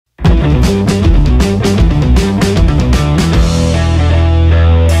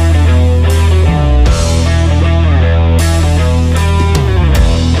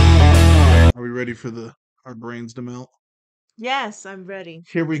them out? Yes, I'm ready.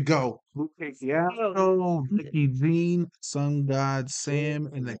 Here we go. Lupe Fiasco, Nikki Jean, Sun God Sam,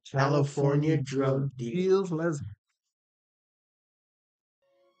 and the California drug deals. Let's.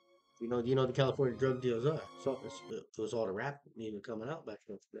 You know the California drug deals are. So it was all the rap music coming out back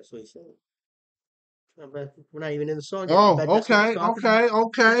then. That's what he said. We're not even in the song yet. Oh, That's what he's okay, talking okay, about.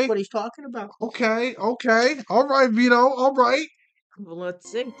 okay, That's what he's talking about. okay, okay. All right, Vito. All right. Well,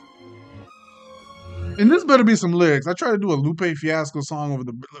 let's see. And this better be some lyrics. I tried to do a Lupe Fiasco song over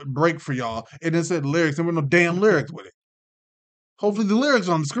the break for y'all, and it said lyrics. There were no damn lyrics with it. Hopefully, the lyrics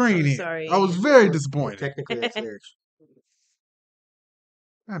on the screen I'm here. sorry. I was very disappointed. Technically, that's lyrics.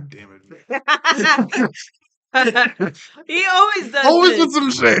 God damn it. He always does Always this. with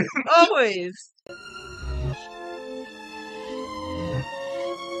some shit. Always.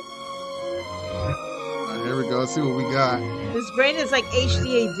 Here we go. Let's see what we got. His brain is like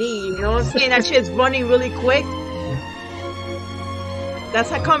HDAD. You know what I'm saying? That shit's running really quick. That's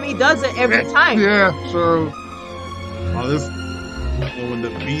how come he does it every time. Yeah, so. Oh, this. When the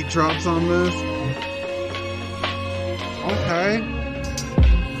beat drops on this. Okay.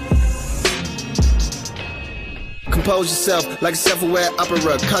 Compose yourself like a self-aware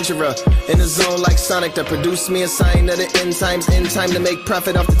opera conjurer. In the zone like Sonic that produced me a sign of the end times. In time to make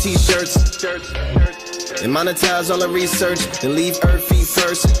profit off the t-shirts. And monetize all the research. Then leave earth feet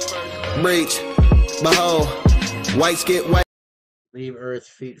first. Breach. Behold. Whites get white. Leave earth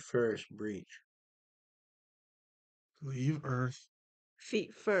feet first. Breach. Leave Earth.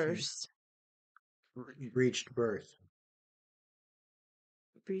 Feet first. Breached birth.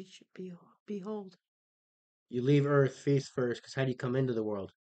 Breach. Behold. You leave earth feet first, because how do you come into the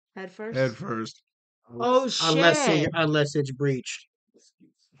world? Head first. Head first. Oh shit. Unless it's breached.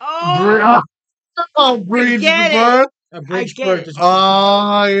 Oh. Breach get birth. A breached get birth it. is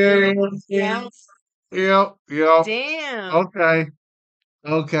Oh, yeah. Yeah. Yep. Damn. Okay.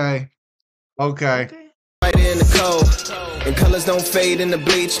 Okay. Okay. Right in the cold, and colors don't fade in the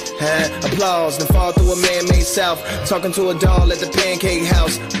bleach. Applause, then fall through a man-made south. Talking to a doll at the pancake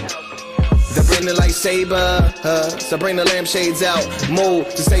house. They bring the lightsaber, so bring the lampshades out. Move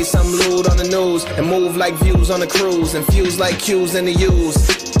to say some lewd on the news, and move like views on a cruise, and fuse like cues in the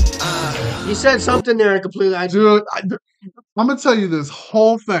use. You said something there completely. Dude, I'm gonna tell you this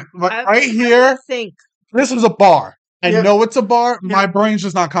whole thing. Like, right I here, think. this is a bar. I Yeah. know it's a bar. No. My brain's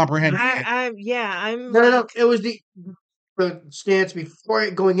just not comprehending it. I'm No. It was the stance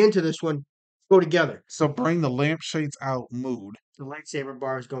before going into this one. Go together. So bring the lampshades out mood. The lightsaber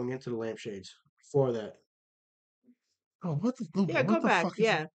bar is going into the lampshades. Before that. Oh, what the, Yeah, what go the back. fuck is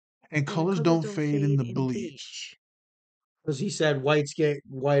Yeah. that? And colors don't fade in the bleach. bleach. Because he said whites get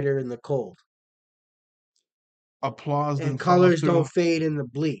whiter in the cold. Applause And then colors follow don't through. fade in the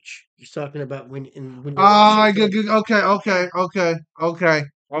bleach. He's talking about when Ah, good. Okay.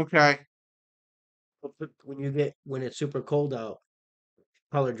 when it's super cold out,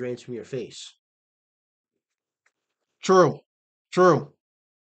 color drains from your face. True.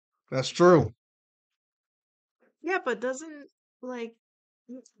 That's true. Yeah, but doesn't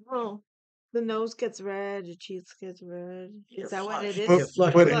the nose gets red, the cheeks gets red. Is that what it You're is?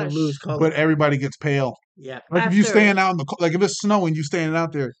 flush, but- but you lose color. But everybody gets pale. Yeah. Like if you After- staying out in the like if it's snowing, you standing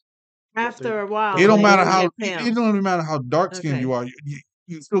out there. After a while, It don't they matter get how pale. it don't even matter how dark skinned Okay. you are.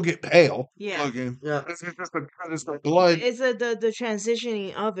 You still get pale. Yeah. Looking. Yeah. It's just the blood. It's the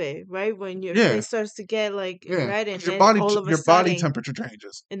transitioning of it, right? When your Yeah. face starts to get like Yeah. red, and 'Cause your then body all of a your sudden, body temperature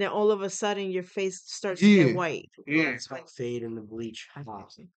changes. and then all of a sudden your face starts to Yeah. get white. Yeah. It's like fade in the bleach.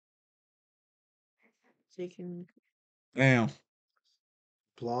 So you can. Damn.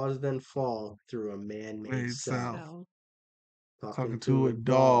 Applause then fall through a man-made Made cell. cell. Talking to a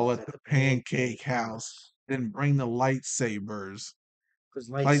doll at the pancake house. Then bring the lightsabers. Because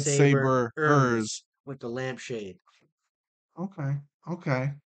Lightsaber hers with the lampshade. Okay.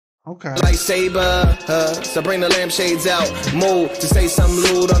 Lightsaber, so bring the lampshades out. Move to say some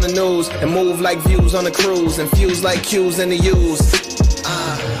lewd on the news, and move like views on a cruise, and fuse like cues in the use.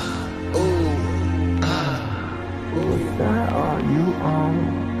 What are you on?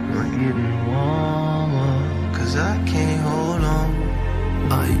 We're getting warmer, cause I can't hold on.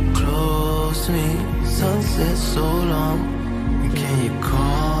 Are you close to me? Sunset so long. And can you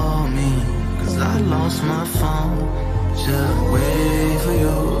call me? Cause I lost my phone. Should I wait for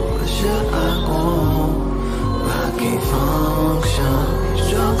you? Or should I go home? I can't function.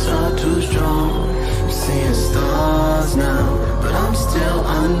 Drugs are too strong. I'm seeing stars now, but I'm still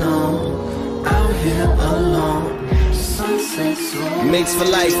unknown. Out here alone. Mates for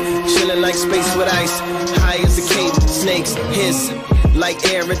life, chilling like space with ice. High as a cape, snakes hiss. like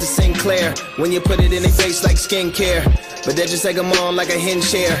air at the Sinclair. When you put it in their face like skincare, but they just take them on like a hinge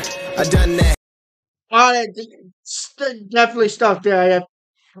chair. I done that. Oh, definitely stuff there.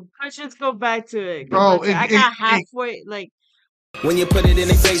 Let's just go back to it. Bro, I got halfway, like. When you put it in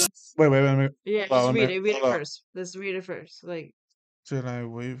their face. Wait. Yeah, just read it. Read it first. Let's read it first. Like. Should I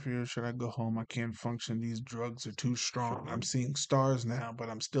wait for you? Should I go home? I can't function. These drugs are too strong. I'm seeing stars now, but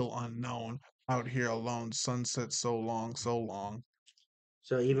I'm still unknown. Out here alone. Sunset so long, so long.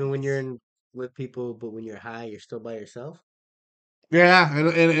 So even when you're with people, but when you're high, you're still by yourself? Yeah,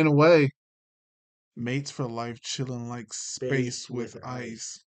 in a way. Mates for life, chilling like space with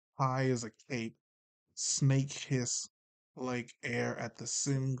ice. High as a cape. Snake hiss like air at the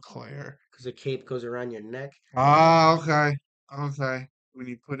Sinclair. Because the cape goes around your neck. Ah, okay. Okay. When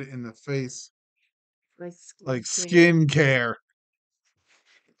you put it in the face. Like skincare.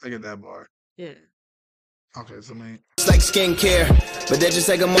 I get that bar. Yeah. Okay, so mate. It's like skincare, but they just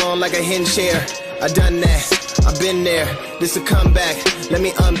take them on like a hinge chair. I done that. I've been there. This a comeback. Let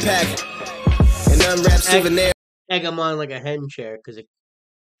me unpack and unwrap souvenir. Egg them on like a hen chair because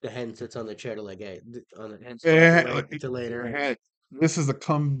the hen sits on the chair to like on the hen to later. This is a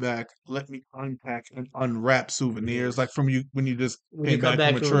comeback. Let me unpack and unwrap souvenirs, like from you when you just came back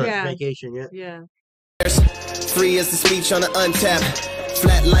from a trip. Vacation, Yeah. Free as the speech on the untap,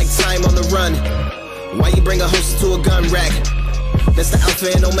 flat like time on the run. Why you bring a host to a gun rack? That's the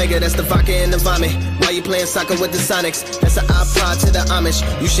Alpha and Omega, that's the vodka and the vomit. Why you playing soccer with the Sonics? That's the iPod to the Amish.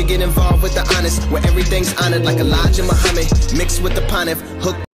 You should get involved with the honest, where everything's honored like Elijah Muhammad, mixed with the Pontiff,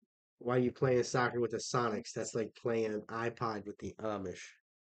 hook. Why you playing soccer with the Sonics? That's like playing an iPod with the Amish.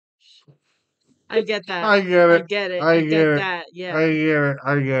 I get that. I get it. I get it. I get it. That. Yeah.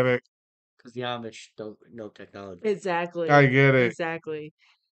 I get it. Because the Amish don't know technology. Exactly. I get it. Exactly.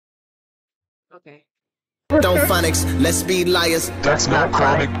 Okay. Don't phonics, let's be liars. That's not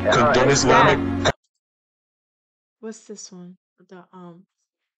chronic, condone Islamic. What's this one? The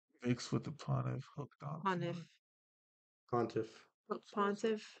Mixed with the Pontiff, hooked on. Pontiff.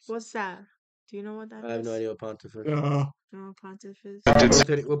 What's that? Do you know what that is? I have no idea what Pontiff is. No, Pontiff is.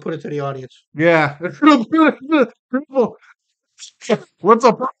 We'll put it to the audience. Yeah. What's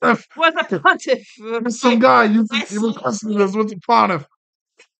a Pontiff? What's a Pontiff? Some guy you requested this. What's a Pontiff?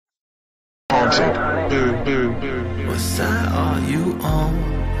 What side are you on?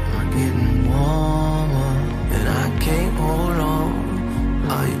 I'm getting warmer, and I can't hold on.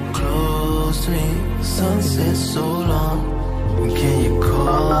 Are you close to me? Sunset so long. When can you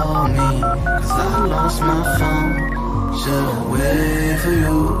call me? Cause I lost my phone. Should've waited for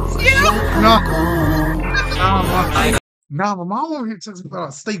you. No, my mom over here talks about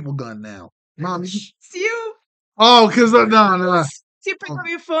a staple gun now. Mom, you. Oh, because no. You pick up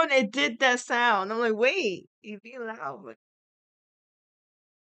your phone, it did that sound. I'm like, wait, you're being loud. Like,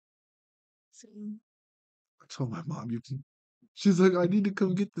 I told my mom, she's like, I need to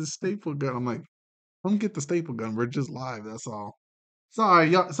come get the staple gun. I'm like, come get the staple gun. We're just live. That's all.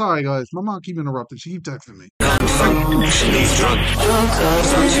 Sorry, guys. My mom keep interrupting. She keep texting me. I've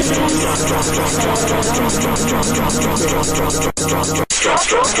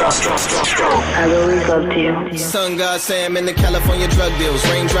always loved you. Sun God Sam in the California drug deals.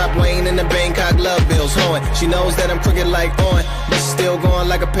 Raindrop Wayne in the Bangkok love bills. Hoeing. She knows that I'm crooked like Owen, but she's still going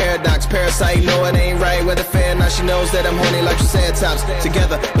like a paradox. Parasite, know it ain't right with a fan. Now she knows that I'm horny like Triceratops.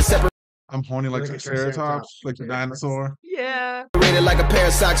 Together, but separate. I'm horny like the Triceratops, like the dinosaur. yeah. Rated like a pair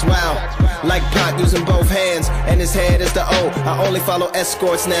of socks, wow. Like Pac using both hands, and his head is the O. I only follow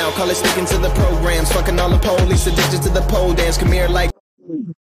escorts now. Call it sticking to the programs. Fucking all the police, addicted to the pole dance. Come here like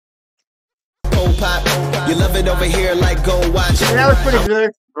pole pop. You love it over here like go watch. Yeah, that was pretty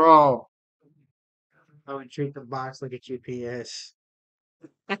good. Bro. I would treat the box like a GPS.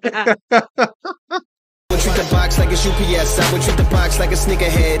 I would treat the box like it's UPS. I would treat the box like a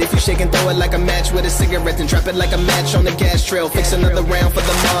sneakerhead. If you shake and throw it like a match with a cigarette, then drop it like a match on the gas trail. Fix another round for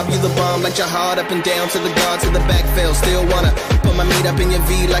the mob. You the bomb like your heart up and down to the guard to the backfield. Still wanna put my meat up in your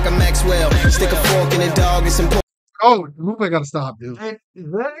V like a Maxwell. Stick a fork in a dog. It's important. Oh, Lupe gotta stop, dude. That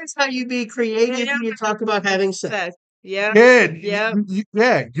is how you be creative when you talk about having sex. Yeah.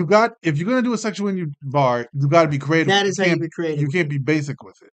 Yeah, you got, if you're gonna do a sexual innuendo bar, you gotta be creative. That is how you be creative. You can't be basic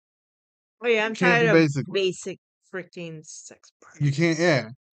with it. Oh yeah, I'm Can't tired be of basic. basic freaking sex parties. You can't, yeah.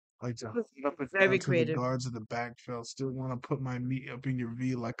 Like Very to creative. The guards of the backfield still want to put my meat up in your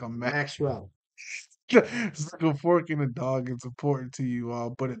V like a Maxwell. It's like a fork in a dog. It's important to you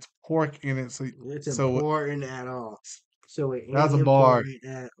all, but it's pork in it. It's important at all. So it That's ain't a bar. important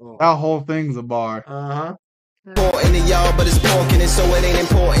at all. That whole thing's a bar. Uh-huh. Important to y'all, but it's pork in it, so it ain't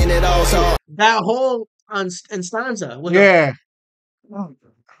important at all. So That whole stanza. Yeah.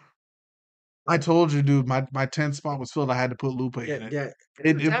 I told you, dude. My 10th spot was filled. I had to put Lupe in it. Yeah,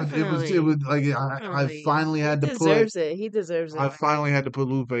 It was like I finally had to put. Deserves it. He deserves I it. finally had to put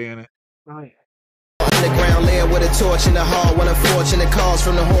Lupe in it. Underground layer with a torch in the hall. When unfortunate calls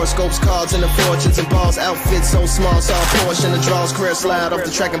from the horoscopes, cards, and the fortunes and balls. Outfit so small, saw a portion of draws. Career slide off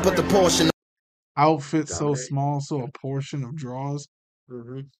the track and put the portion. Outfit so small, so a portion of draws.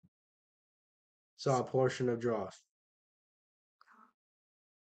 Mm-hmm. Saw a portion of draws.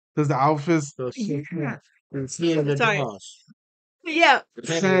 Because the outfits. So seeing the Sorry. draws. Yeah.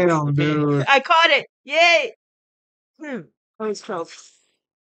 Damn, dude. I caught it. Yay. That was close.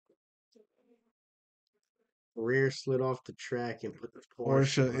 Rear slid off the track and put the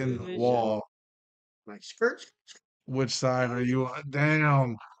Porsche in the wall. Like skirt. Which side are you on?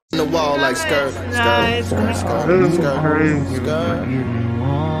 Damn. In the wall like skirt, Nice. skirt, skirt, This is skirt, crazy. skirt. Getting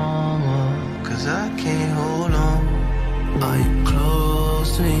warmer, 'cause I can't hold on. Are you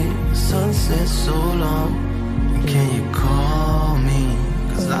close to me? The sun sets so long. Can you call me?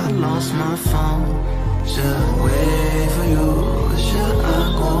 'Cause I lost my phone. Should I wait for you? Or should I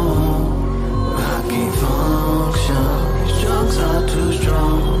go home? I can't function. These drugs are too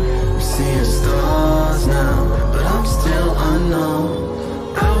strong. I'm seeing stars now, but I'm still unknown.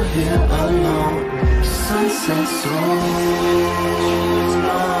 Out here alone. The sun sets so long.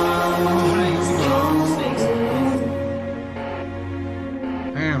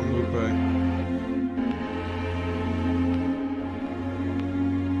 Damn, Lupe.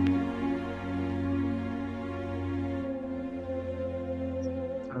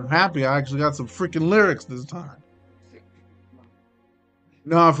 I'm happy I actually got some freaking lyrics this time.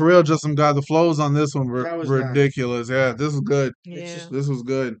 No, for real, Justin God, the flows on this one were That was nice. ridiculous. Yeah, this was good. Yeah. This was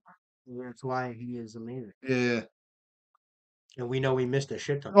good. That's why he is amazing. Yeah. And we know we missed a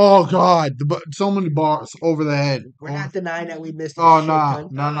shit ton. Oh God, so many bars over the head. We're not denying that we missed a Oh shit nah, ton.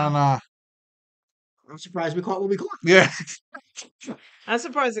 nah. I'm surprised we caught what we caught. Yeah. I'm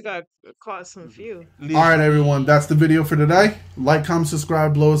surprised it got caught some few. All right, everyone, that's the video for today. Like, comment,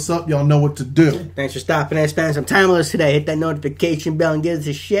 subscribe, blow us up. Y'all know what to do. Thanks for stopping and spending some time with us today. Hit that notification bell and give us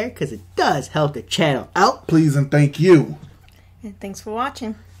a share because it does help the channel out. Please and thank you. And thanks for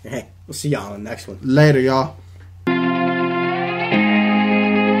watching. Hey, we'll see y'all on the next one. Later, y'all.